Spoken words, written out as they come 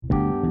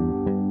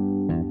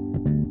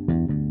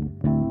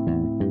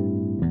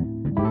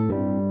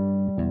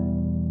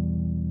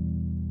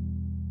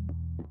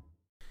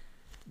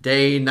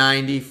Day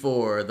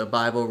 94, the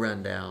Bible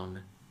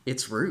Rundown.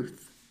 It's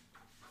Ruth,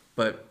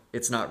 but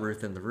it's not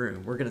Ruth in the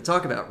room. We're going to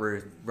talk about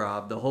Ruth,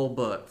 Rob, the whole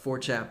book, 4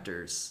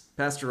 chapters.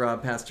 Pastor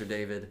Rob, Pastor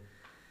David.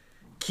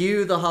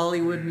 Cue the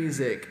Hollywood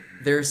music.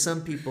 There are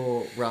some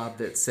people, Rob,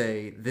 that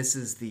say this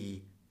is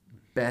the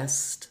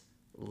best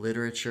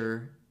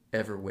literature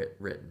ever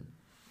written,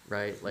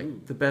 right?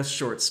 Like the best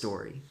short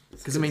story.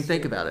 Because, I mean,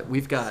 think about it.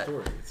 We've got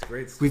It's a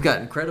great story. We've got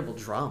incredible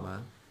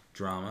drama.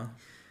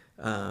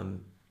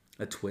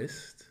 A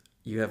twist.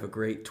 You have a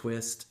great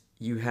twist.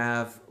 You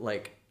have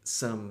like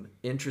some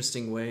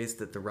interesting ways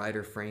that the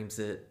writer frames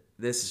it.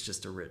 This is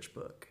just a rich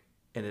book,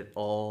 and it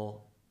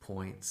all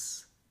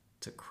points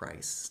to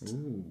Christ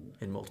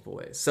in multiple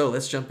ways. So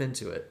let's jump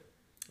into it.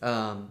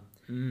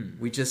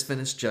 We just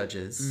finished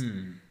Judges.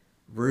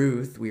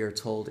 Ruth, we are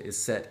told, is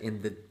set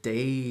in the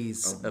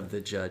days of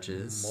the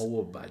Judges.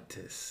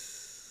 Moabites.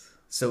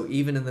 So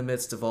even in the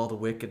midst of all the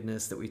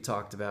wickedness that we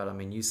talked about, I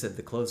mean, you said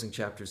the closing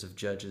chapters of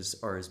Judges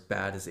are as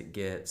bad as it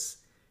gets.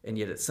 And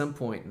yet at some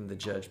point in the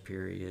Judge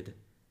period,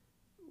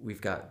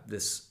 we've got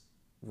this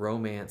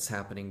romance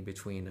happening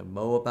between a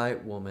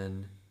Moabite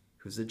woman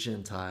who's a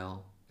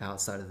Gentile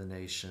outside of the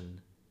nation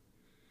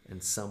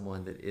and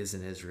someone that is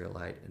an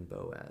Israelite in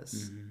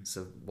Boaz.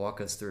 So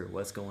walk us through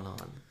what's going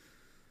on.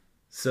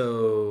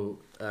 So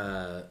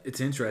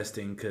it's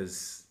interesting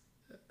because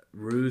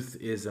Ruth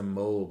is a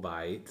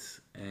Moabite,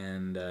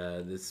 and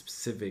the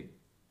specific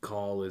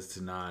call is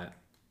to not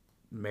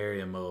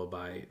marry a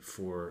Moabite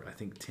for, I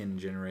think, 10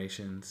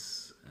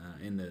 generations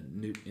in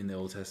the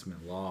Old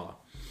Testament law.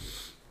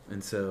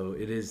 And so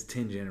it is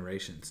 10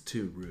 generations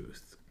to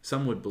Ruth.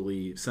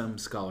 Some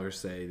scholars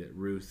say that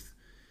Ruth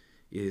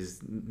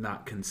is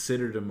not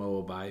considered a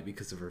Moabite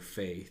because of her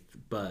faith,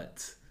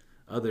 but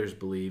others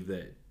believe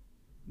that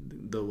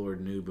the Lord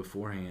knew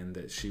beforehand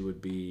that she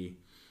would be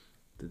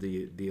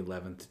the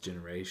 11th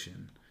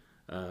generation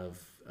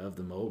of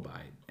the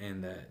Moabite,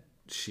 and that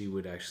she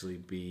would actually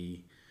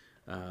be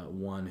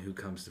one who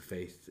comes to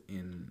faith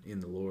in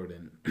the Lord,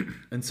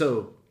 and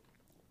so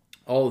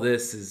all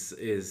this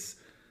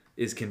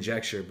is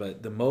conjecture,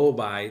 but the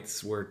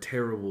Moabites were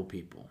terrible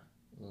people,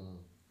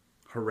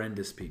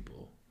 horrendous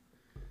people,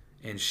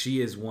 and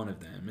she is one of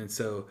them. And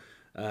so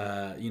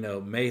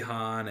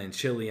Mahon and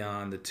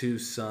Chilion, the two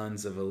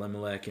sons of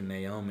Elimelech and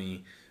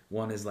Naomi,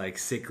 one is like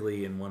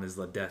sickly and one is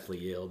like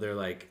deathly ill. They're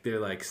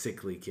like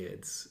sickly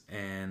kids,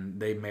 and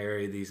they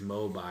marry these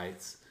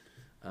Moabites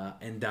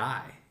and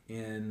die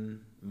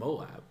in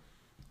Moab.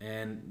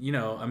 And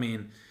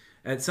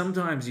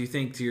sometimes you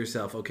think to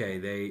yourself, okay,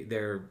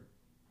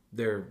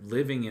 they're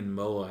living in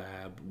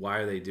Moab. Why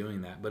are they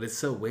doing that? But it's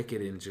so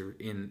wicked in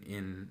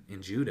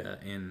Judah,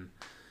 in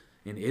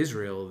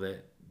Israel,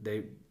 that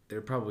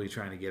they're probably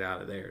trying to get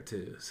out of there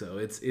too. So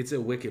it's a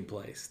wicked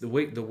place. The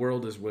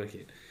world is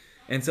wicked.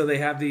 And so they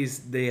have these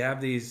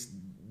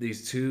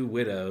two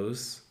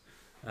widows,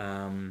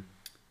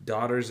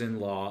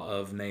 daughters-in-law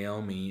of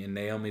Naomi, and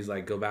Naomi's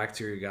like, go back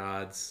to your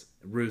gods.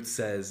 Ruth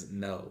says,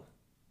 no,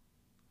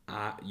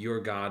 your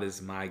God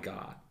is my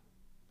God.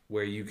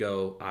 Where you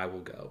go, I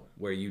will go.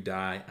 Where you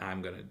die,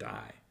 I'm going to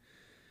die.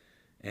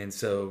 And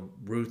so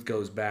Ruth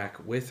goes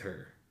back with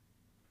her.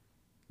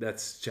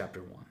 That's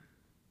chapter 1.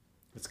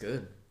 That's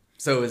good.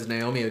 So is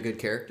Naomi a good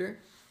character?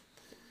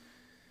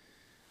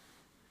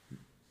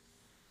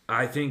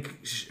 I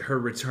think her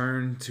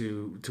return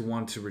to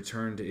want to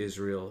return to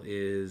Israel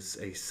is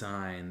a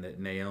sign that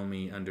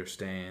Naomi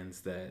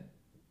understands that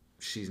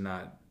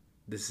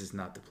this is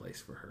not the place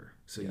for her.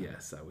 So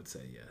yes, I would say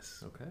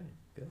yes. Okay,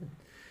 good.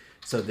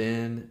 So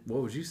then,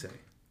 what would you say?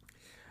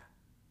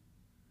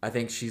 I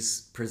think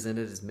she's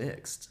presented as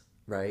mixed,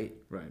 right?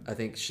 Right. I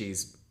think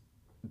she's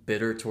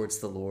bitter towards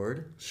the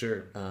Lord.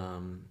 Sure.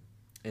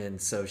 And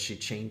so she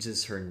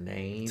changes her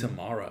name.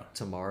 Tamara,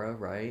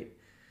 right?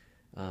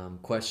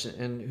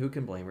 And who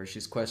can blame her?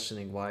 She's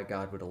questioning why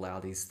God would allow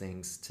these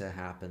things to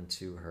happen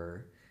to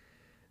her.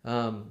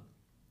 But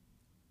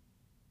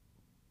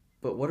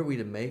what are we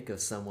to make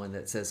of someone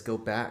that says, go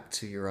back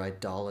to your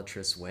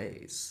idolatrous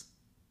ways?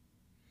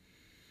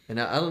 And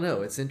I don't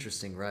know. It's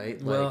interesting,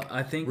 right? Well,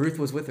 I think Ruth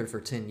was with her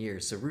for 10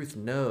 years. So Ruth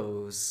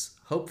knows,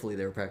 hopefully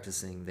they were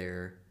practicing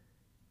their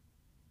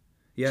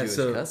Jewish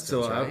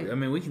customs, right? I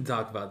mean, we can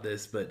talk about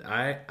this, but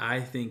I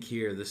think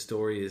here the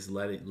story is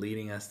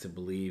leading us to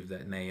believe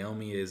that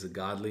Naomi is a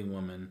godly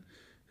woman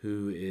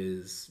who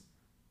is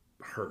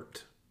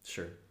hurt.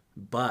 Sure.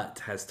 But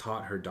has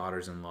taught her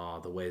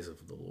daughters-in-law the ways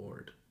of the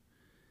Lord.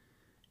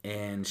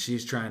 And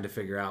she's trying to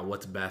figure out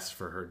what's best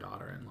for her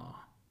daughter-in-law.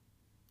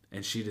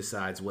 And she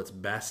decides what's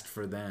best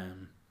for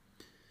them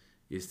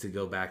is to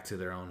go back to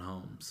their own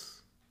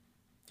homes.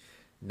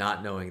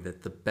 Not knowing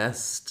that the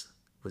best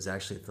was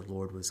actually that the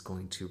Lord was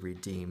going to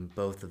redeem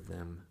both of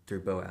them through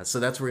Boaz. So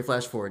that's where we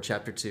flash forward,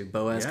 chapter 2.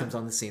 Boaz comes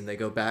on the scene. They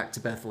go back to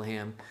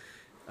Bethlehem.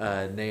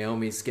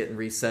 Naomi's getting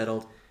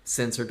resettled,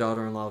 sends her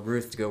daughter-in-law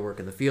Ruth to go work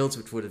in the fields,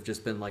 which would have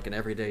just been like an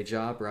everyday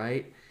job,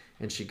 right?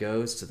 And she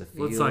goes to the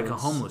fields. Well, it's like a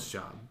homeless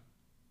job.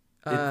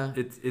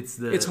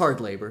 It's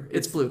hard labor.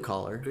 It's blue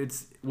collar.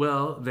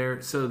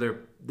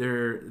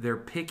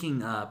 They're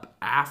picking up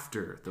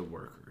after the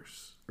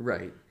workers.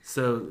 Right.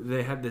 So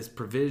they have this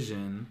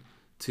provision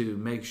to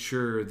make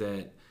sure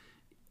that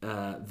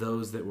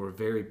those that were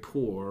very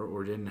poor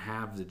or didn't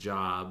have the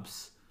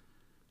jobs,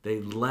 they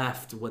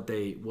left what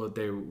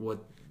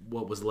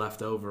was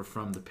left over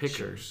from the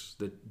pickers,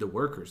 sure. the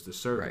workers, the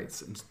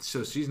servants. Right. And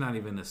so she's not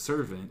even a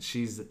servant.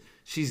 She's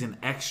an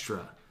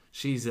extra.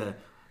 She's a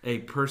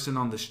person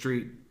on the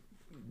street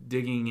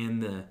digging in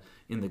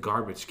the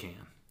garbage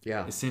can.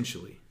 Yeah.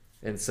 Essentially.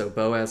 And so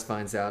Boaz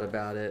finds out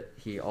about it.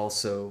 He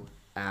also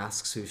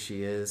asks who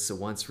she is. So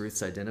once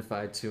Ruth's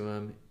identified to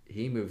him,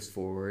 he moves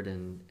forward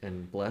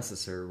and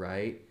blesses her,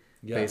 right?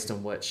 Yeah. Based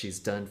on what she's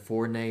done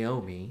for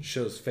Naomi.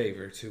 Shows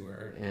favor to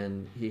her.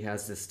 And he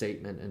has this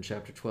statement in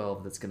chapter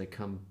 12 that's going to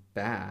come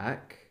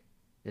back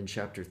in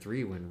chapter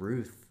 3 when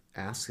Ruth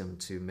asks him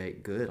to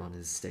make good on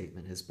his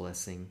statement, his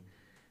blessing,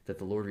 that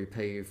the Lord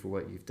repay you for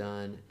what you've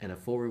done and a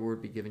full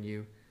reward be given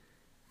you,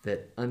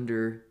 that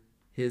under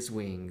his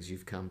wings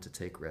you've come to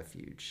take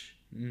refuge.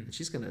 And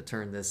she's going to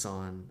turn this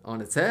on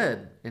its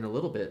head in a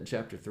little bit in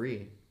chapter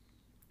 3.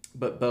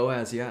 But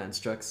Boaz,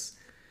 instructs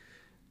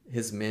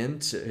his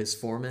men, his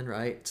foremen,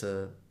 right,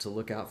 to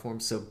look out for him.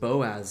 So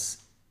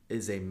Boaz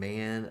is a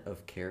man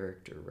of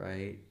character,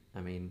 right?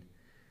 I mean,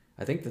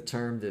 I think the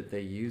term that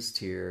they used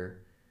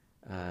here,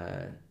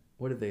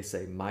 what did they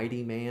say?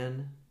 Mighty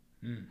man?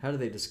 How do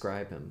they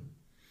describe him?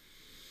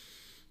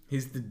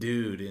 He's the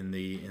dude in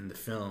the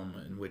film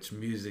in which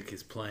music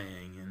is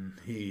playing and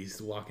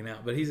he's walking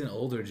out, but he's an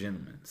older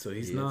gentleman, so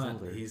he's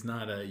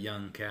not a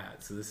young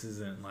cat. So this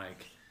isn't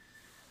like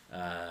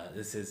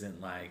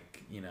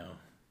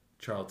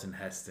Charlton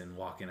Heston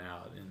walking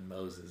out in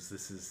Moses.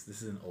 This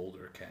is an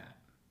older cat.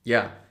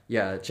 Yeah.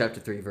 Chapter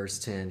 3, verse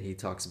 10, he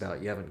talks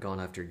about you haven't gone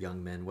after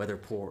young men, whether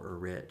poor or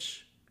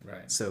rich.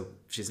 Right. So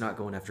she's not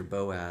going after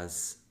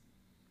Boaz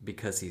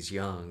because he's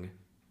young.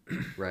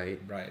 Right?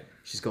 Right.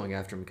 She's going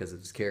after him because of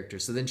his character.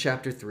 So then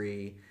chapter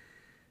 3,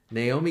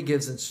 Naomi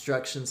gives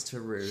instructions to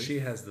Ruth. She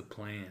has the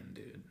plan,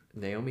 dude.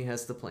 Naomi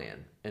has the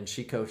plan. And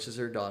she coaches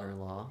her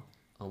daughter-in-law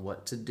on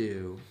what to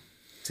do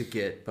to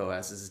get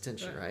Boaz's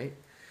attention, right?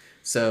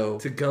 So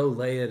to go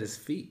lay at his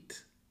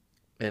feet.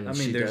 And I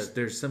mean,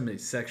 there's some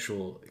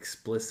sexual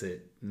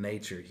explicit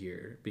nature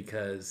here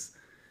because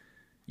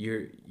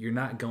you're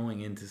not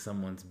going into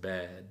someone's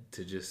bed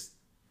to just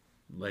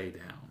lay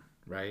down,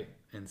 right?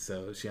 And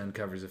so she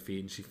uncovers a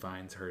feet and she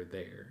finds her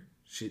there.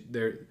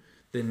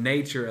 The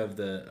nature of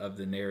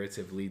the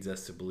narrative leads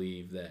us to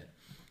believe that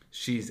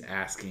she's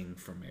asking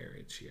for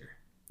marriage here.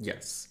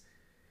 Yes.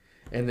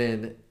 And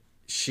then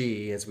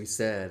she, as we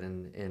said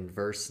in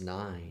verse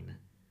 9,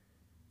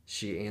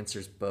 she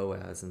answers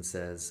Boaz and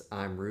says,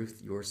 I'm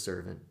Ruth, your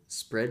servant.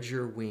 Spread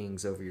your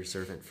wings over your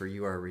servant, for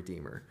you are a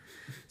redeemer.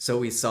 So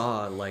we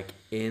saw, like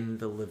in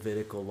the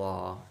Levitical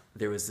law,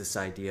 there was this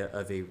idea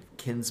of a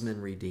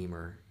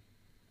kinsman-redeemer.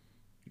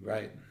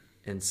 Right.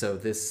 And so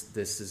this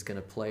is going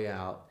to play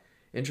out.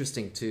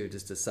 Interesting, too,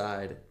 just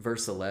aside,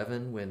 verse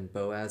 11, when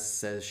Boaz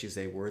says she's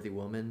a worthy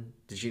woman,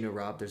 did you know,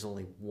 Rob, there's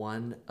only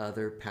one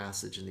other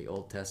passage in the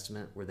Old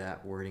Testament where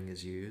that wording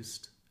is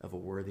used of a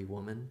worthy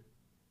woman?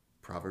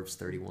 Proverbs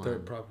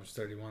 31. Proverbs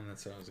 31,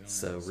 that's what I was going to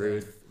say.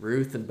 So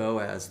Ruth and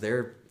Boaz,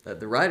 they're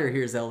the writer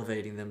here is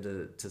elevating them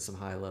to some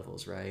high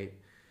levels, right?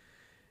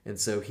 And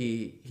so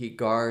he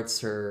guards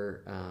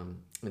her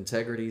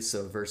integrity.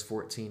 So verse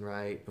 14,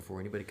 right, before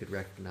anybody could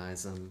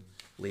recognize them,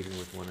 leaving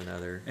with one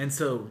another. And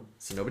so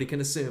nobody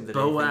can assume that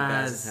anything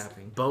bad is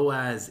happening.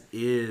 Boaz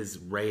is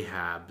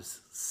Rahab's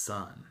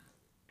son.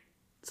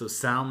 So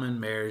Salmon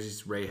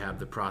marries Rahab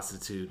the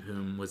prostitute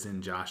whom was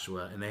in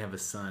Joshua, and they have a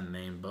son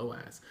named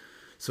Boaz.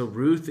 So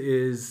Ruth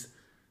is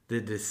the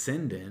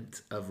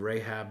descendant of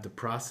Rahab the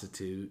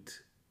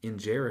prostitute in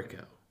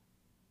Jericho.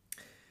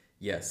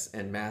 Yes,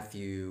 and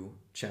Matthew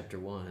chapter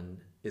 1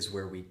 is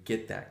where we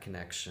get that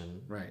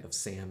connection of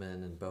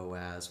Salmon and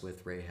Boaz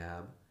with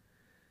Rahab.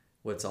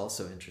 What's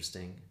also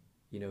interesting,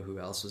 you know who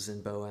else was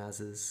in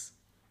Boaz's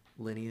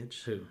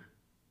lineage? Who?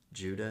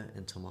 Judah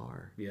and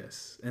Tamar.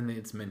 Yes, and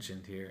it's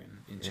mentioned here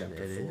in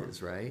chapter 4. It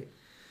is, right?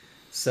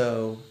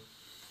 So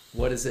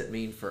what does it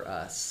mean for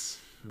us?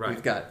 Right.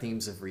 We've got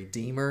themes of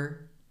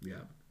Redeemer.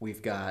 Yeah.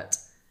 We've got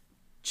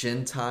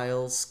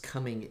Gentiles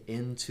coming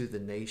into the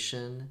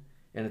nation.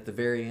 And at the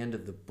very end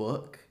of the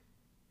book,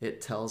 it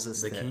tells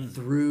us that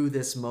through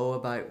this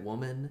Moabite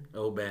woman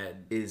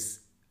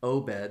is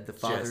Obed, the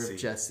father of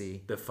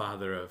Jesse. The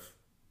father of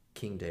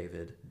King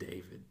David.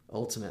 David.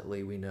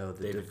 Ultimately, we know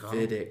the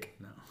Davidic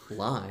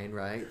line,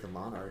 right? The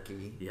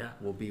monarchy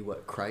will be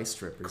what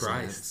Christ represents.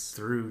 Christ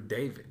through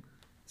David.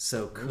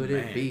 So could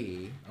it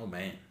be... Oh,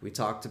 man. We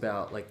talked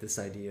about like this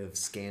idea of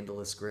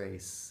scandalous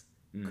grace.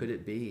 Could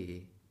it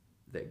be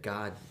that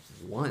God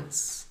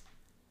wants...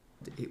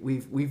 We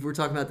were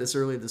talking about this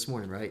earlier this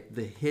morning, right?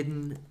 The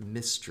hidden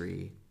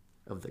mystery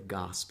of the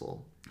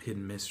gospel.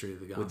 Hidden mystery of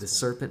the gospel. Would the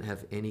serpent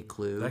have any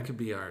clue? That could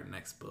be our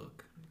next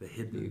book. The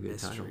hidden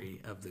mystery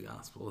of the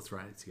gospel. Let's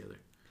write it together.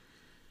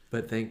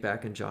 But think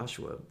back in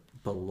Joshua,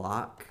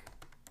 Balak,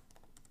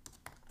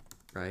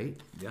 right?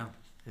 Yeah.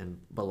 And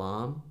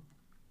Balaam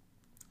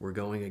were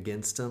going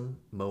against him.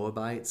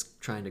 Moabites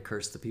trying to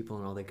curse the people,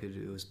 and all they could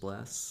do was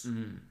bless.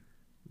 Mm-hmm.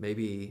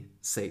 Maybe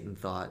Satan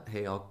thought,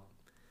 hey, I'll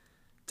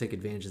take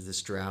advantage of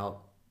this drought,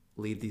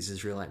 lead these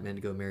Israelite men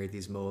to go marry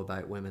these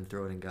Moabite women,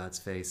 throw it in God's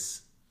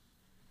face.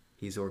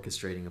 He's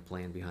orchestrating a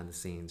plan behind the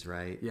scenes,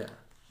 right? Yeah.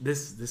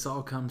 This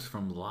all comes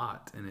from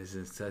Lot and his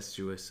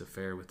incestuous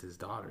affair with his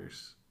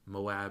daughters.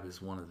 Moab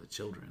is one of the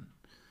children.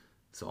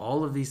 So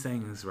all of these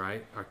things,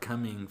 right, are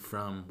coming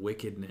from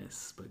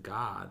wickedness, but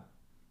God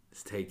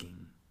is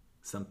taking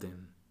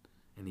something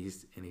and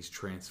he's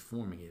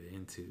transforming it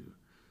into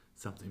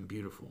something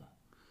beautiful.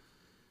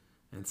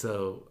 And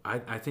so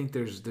I think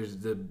there's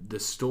the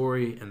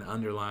story and the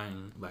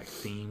underlying like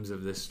themes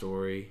of this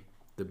story.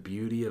 The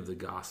beauty of the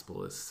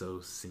gospel is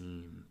so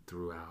seen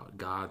throughout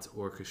God's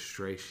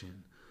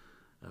orchestration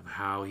of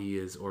how he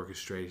is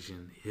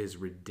orchestrating his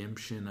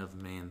redemption of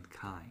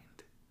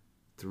mankind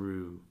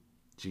through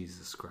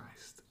Jesus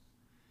Christ.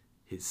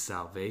 His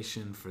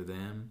salvation for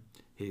them.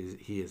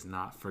 He has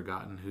not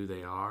forgotten who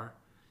they are.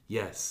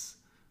 Yes,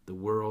 the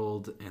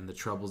world and the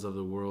troubles of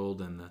the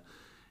world and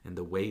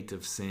the weight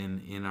of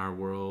sin in our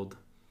world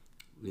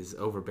is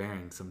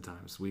overbearing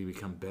sometimes. We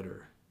become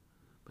bitter.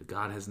 But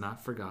God has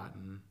not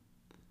forgotten,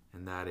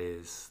 and that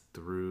is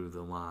through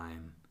the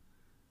line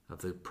of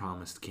the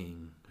promised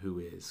King who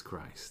is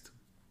Christ.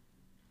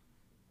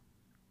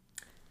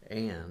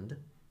 And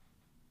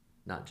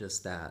not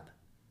just that,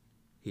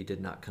 he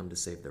did not come to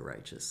save the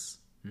righteous.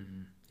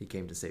 Mm-hmm. He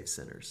came to save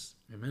sinners.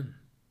 Amen.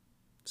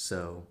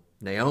 So,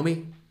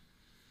 Naomi,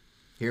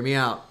 hear me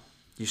out.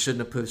 You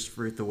shouldn't have pushed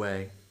Ruth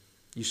away.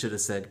 You should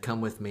have said,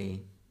 come with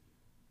me.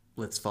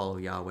 Let's follow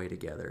Yahweh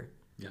together.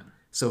 Yeah.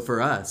 So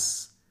for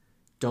us,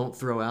 don't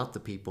throw out the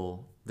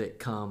people that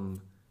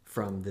come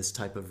from this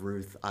type of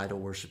Ruth idol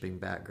worshiping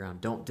background.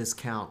 Don't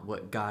discount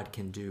what God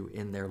can do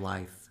in their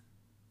life.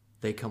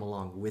 They come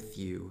along with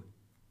you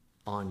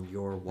on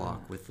your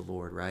walk with the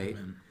Lord, right?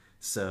 Amen.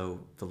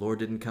 So the Lord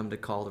didn't come to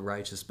call the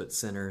righteous but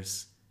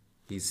sinners.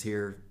 He's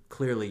here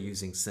clearly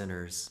using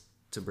sinners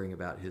to bring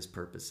about his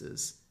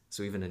purposes.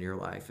 So even in your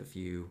life, if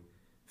you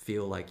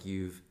feel like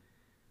you've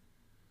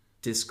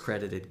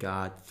discredited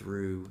God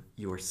through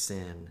your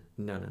sin,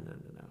 no.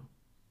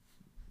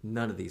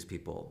 None of these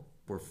people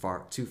were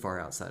too far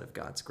outside of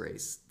God's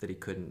grace that he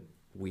couldn't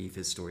weave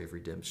his story of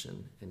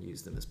redemption and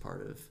use them as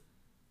part of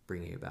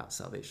bringing about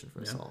salvation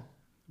for us all.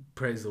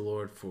 Praise the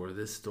Lord for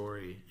this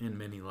story and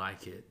many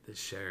like it that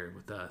share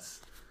with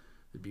us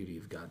the beauty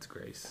of God's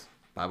grace.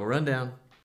 Bible Rundown.